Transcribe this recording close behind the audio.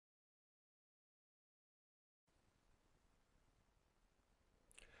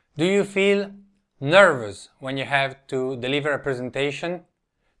Do you feel nervous when you have to deliver a presentation?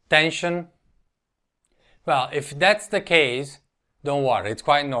 Tension? Well, if that's the case, don't worry, it's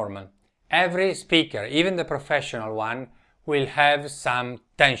quite normal. Every speaker, even the professional one, will have some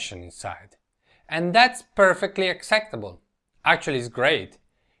tension inside. And that's perfectly acceptable. Actually, it's great.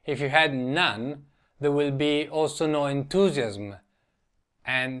 If you had none, there will be also no enthusiasm,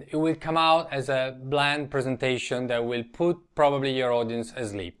 and it will come out as a bland presentation that will put probably your audience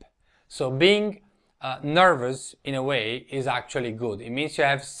asleep. So being nervous in a way is actually good. It means you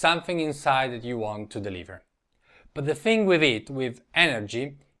have something inside that you want to deliver. But the thing with it, with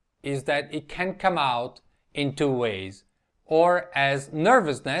energy, is that it can come out in two ways, or as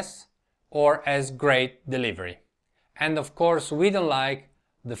nervousness or as great delivery. And of course we don't like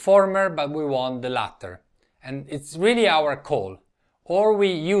the former, but we want the latter. And it's really our call. Or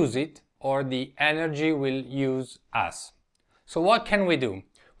we use it, or the energy will use us. So what can we do?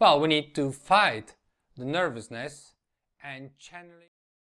 Well, we need to fight the nervousness and channel it.